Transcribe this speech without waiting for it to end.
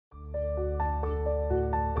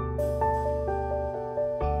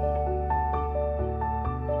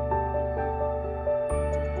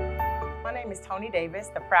name is Tony Davis,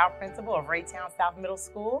 the proud principal of Raytown South Middle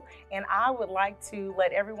School, and I would like to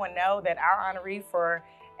let everyone know that our honoree for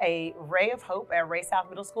a Ray of Hope at Ray South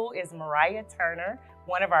Middle School is Mariah Turner,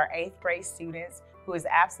 one of our 8th grade students who is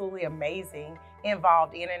absolutely amazing,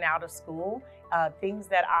 involved in and out of school. Things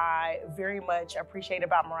that I very much appreciate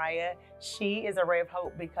about Mariah, she is a ray of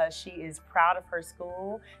hope because she is proud of her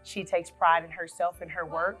school. She takes pride in herself and her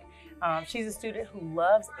work. She's a student who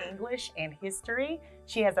loves English and history.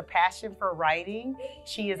 She has a passion for writing.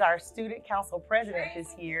 She is our student council president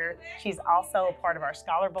this year. She's also a part of our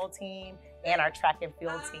Scholar Bowl team and our track and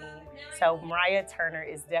field team. So Mariah Turner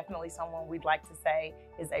is definitely someone we'd like to say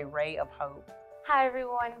is a ray of hope. Hi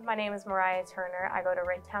everyone, my name is Mariah Turner. I go to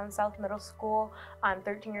Raytown South Middle School. I'm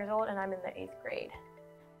 13 years old and I'm in the 8th grade.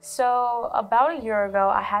 So about a year ago,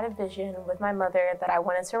 I had a vision with my mother that I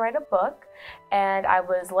wanted to write a book, and I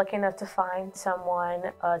was lucky enough to find someone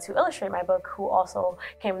to illustrate my book who also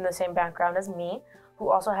came from the same background as me, who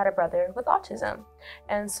also had a brother with autism.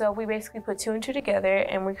 And so we basically put 2 and 2 together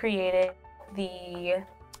and we created the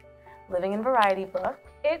Living in Variety book.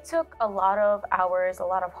 It took a lot of hours, a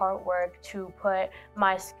lot of hard work to put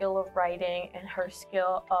my skill of writing and her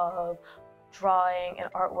skill of drawing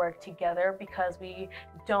and artwork together because we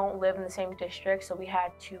don't live in the same district, so we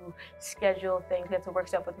had to schedule things. We had to work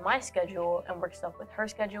stuff with my schedule and work stuff with her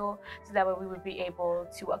schedule so that way we would be able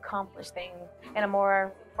to accomplish things in a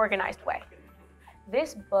more organized way.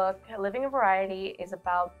 This book, Living in Variety, is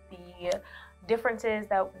about the differences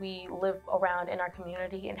that we live around in our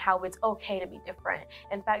community and how it's okay to be different.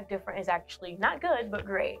 In fact, different is actually not good, but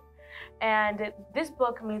great. And this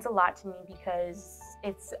book means a lot to me because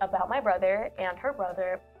it's about my brother and her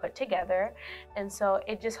brother put together. And so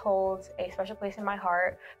it just holds a special place in my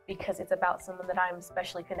heart because it's about someone that I'm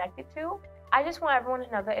especially connected to. I just want everyone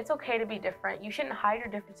to know that it's okay to be different. You shouldn't hide your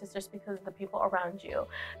differences just because of the people around you.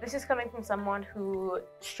 This is coming from someone who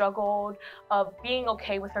struggled of being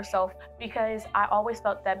okay with herself, because I always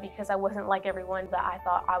felt that because I wasn't like everyone, that I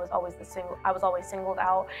thought I was always singled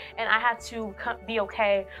out, and I had to be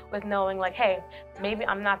okay with knowing like, hey, maybe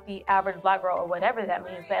I'm not the average Black girl or whatever that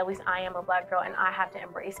means, but at least I am a Black girl and I have to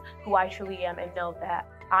embrace who I truly am and know that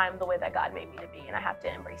I'm the way that God made me to be, and I have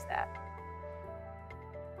to embrace that.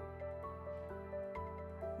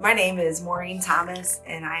 My name is Maureen Thomas,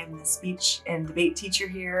 and I am the speech and debate teacher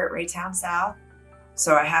here at Raytown South.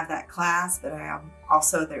 So I have that class, but I am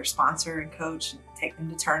also their sponsor and coach and take them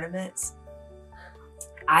to tournaments.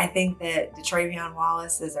 I think that DeTravion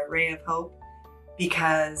Wallace is a ray of hope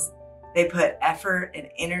because they put effort and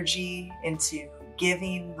energy into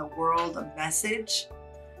giving the world a message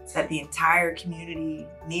that the entire community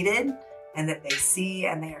needed and that they see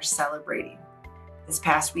and they are celebrating. This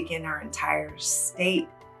past weekend, our entire state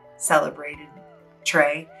celebrated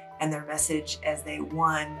Trey and their message as they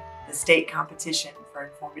won the state competition for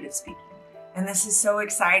informative speaking. And this is so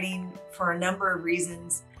exciting for a number of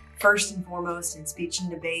reasons. First and foremost, in speech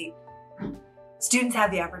and debate, students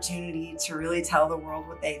have the opportunity to really tell the world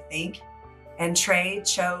what they think. And Trey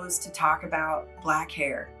chose to talk about Black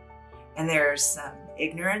hair. And there's some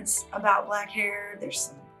ignorance about Black hair. There's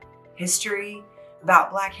some history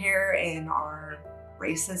about Black hair in our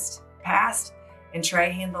racist past. And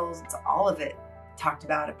Trey handles all of it. Talked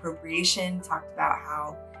about appropriation, talked about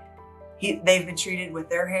how they've been treated with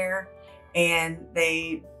their hair, and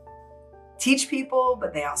they teach people,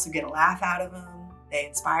 but they also get a laugh out of them. They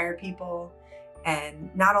inspire people,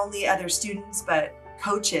 and not only other students, but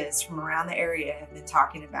coaches from around the area have been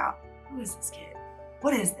talking about, who is this kid?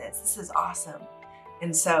 What is this? This is awesome.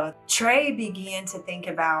 And so Trey began to think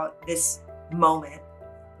about this moment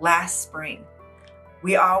last spring.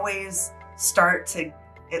 We always start to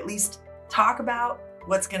at least talk about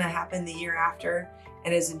what's going to happen the year after.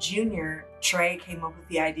 And as a junior, Trey came up with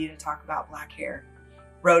the idea to talk about Black hair.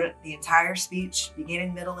 Wrote the entire speech,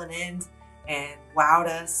 beginning, middle, and end, and wowed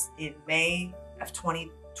us in May of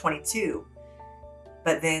 2022.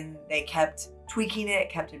 But then they kept tweaking it,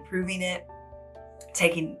 kept improving it,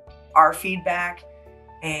 taking our feedback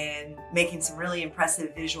and making some really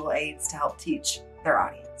impressive visual aids to help teach their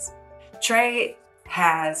audience. Trey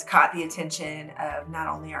has caught the attention of not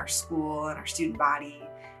only our school and our student body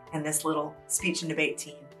and this little speech and debate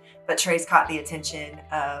team, but Trey's caught the attention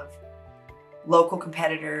of local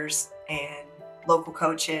competitors and local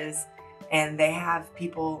coaches, and they have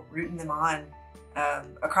people rooting them on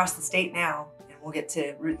across the state now, and we'll get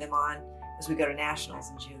to root them on as we go to nationals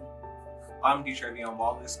in June. I'm DeTravion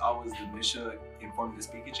Wallace. I was the MSHSAA Informative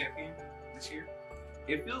Speaking Champion this year.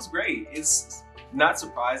 It feels great. It's not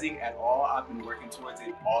surprising at all. I've been working towards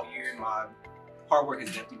it all year, and my hard work has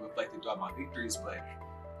definitely reflected throughout my victories, but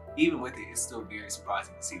even with it, it's still very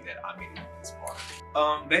surprising to see that I made it this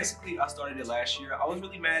far. Basically, I started it last year. I was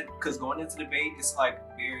really mad because going into debate, it's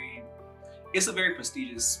a very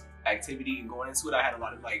prestigious activity, and going into it, I had a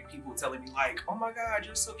lot of like people telling me like, "Oh my God,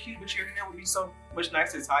 you're so cute, but your hair would be so much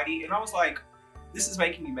nicer and tidy," and I was like, "This is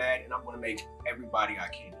making me mad, and I'm going to make everybody I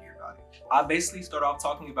can hear about it." I basically started off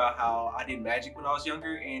talking about how I did magic when I was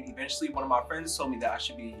younger, and eventually one of my friends told me that I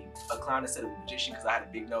should be a clown instead of a magician because I had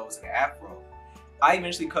a big nose and an afro. I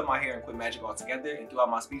eventually cut my hair and quit magic altogether, and throughout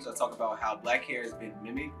my speech I talk about how black hair has been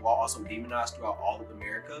mimicked while also demonized throughout all of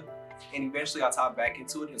America. And eventually I tie back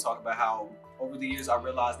into it and talk about how over the years I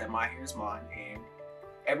realized that my hair is mine and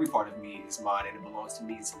every part of me is mine and it belongs to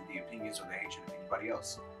me, to the opinions or the hatred of anybody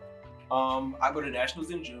else. I go to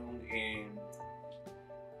nationals in June and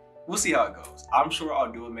we'll see how it goes. I'm sure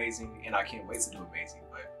I'll do amazing and I can't wait to do amazing,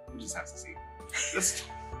 but we'll just have to see.